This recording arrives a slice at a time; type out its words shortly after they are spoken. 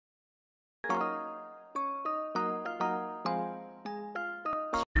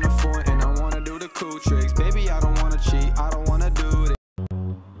tricks. Baby, I don't wanna cheat, I don't wanna do it.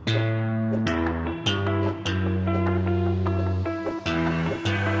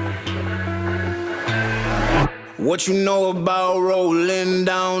 What you know about rolling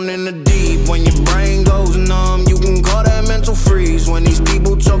down in the deep? When your brain goes numb, you can call that mental freeze. When these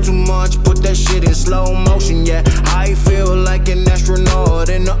people talk too much, put that shit in slow motion. Yeah, I feel like an astronaut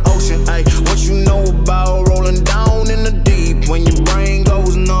in the ocean. Ay, what you know about rolling down in the deep? When your brain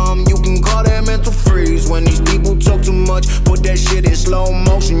goes numb, you can call that mental freeze. When these people talk too much, put that shit in slow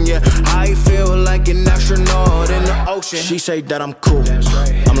motion. Yeah, I feel like an astronaut in the ocean. She say that I'm cool,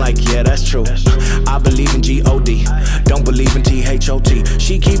 I'm like, yeah, that's true. I believe in G-O-D, don't believe in T-H-O-T.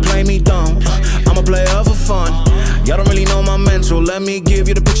 She keep playing me dumb, I'm a player for fun. Y'all don't really know my mental, let me give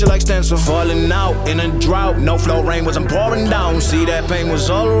you the picture like stencil. Falling out in a drought, no flow rain wasn't pouring down. See, that pain was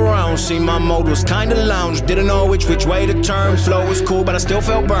all around, see, my mode was kinda lounge. Didn't know which way to turn, flow was cool but I still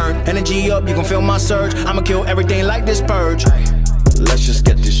felt burned. Energy up, you can feel my surge, I'ma kill everything like this purge. Let's just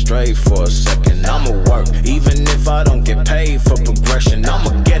get this straight for a second. I'ma work, even if I don't get paid for progression.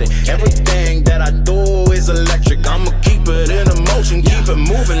 I'ma get it, everything that I do is electric. I'ma keep it in motion, keep it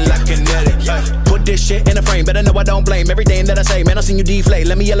moving like kinetic. Put this shit in a frame, better know I don't blame everything that I say. Man, I seen you deflate,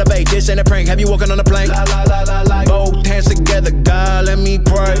 let me elevate. This ain't a prank, have you walking on a plane? Both hands together, God, let me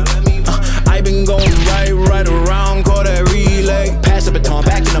pray. I been going right around, call that relay. Pass the baton,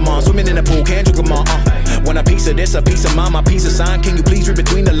 back in the mall, swimming in the pool, can't drink them all. Want a piece of this, a piece of mine, my piece of sign. Can you please read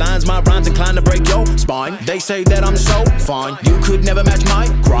between the lines? My rhymes inclined to break your spine. They say that I'm so fine, you could never match my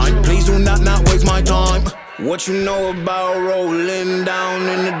grind. Please do not waste my time. What you know about rolling down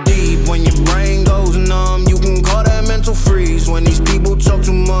in the deep? When your brain goes numb, you can call that mental freeze. When these people talk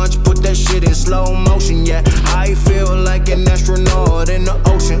too much, put that shit in slow motion. Yeah, I feel like an astronaut in the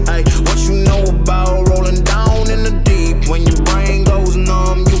ocean. Ay, what you know about rolling down in the deep? When your brain goes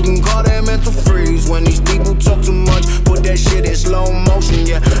numb, you can call that mental freeze. When these people talk too much, put that shit in slow motion.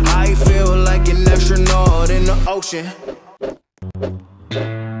 Yeah, I feel like an astronaut in the ocean.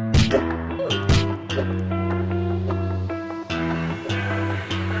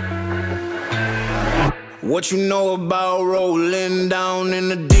 What you know about rolling down in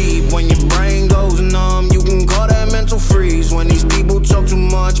the deep? When your brain goes numb, you can call that mental freeze. When these people talk too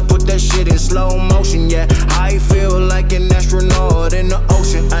much, put that shit in slow motion. Yeah, I feel like an astronaut in the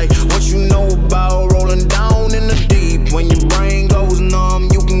ocean. Ay, what you know about rolling down in the deep? When your brain goes numb,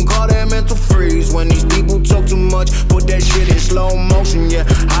 you can call that mental freeze. When these people talk too much, put that shit in slow motion. Yeah,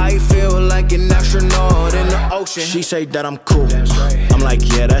 I feel like an astronaut in the ocean. She say that I'm cool, I'm like,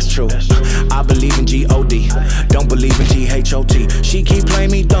 yeah, that's true. I believe in G-O-D, don't believe in T-H-O-T. She keep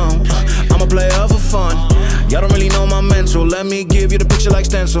playing me dumb, I'm a player for fun. Y'all don't really know my mental, let me give you the picture like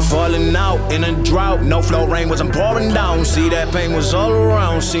stencil. Falling out in a drought, no flow rain wasn't pouring down. See, that pain was all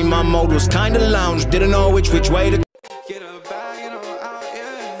around, see, my mode was kinda lounge. Didn't know which way to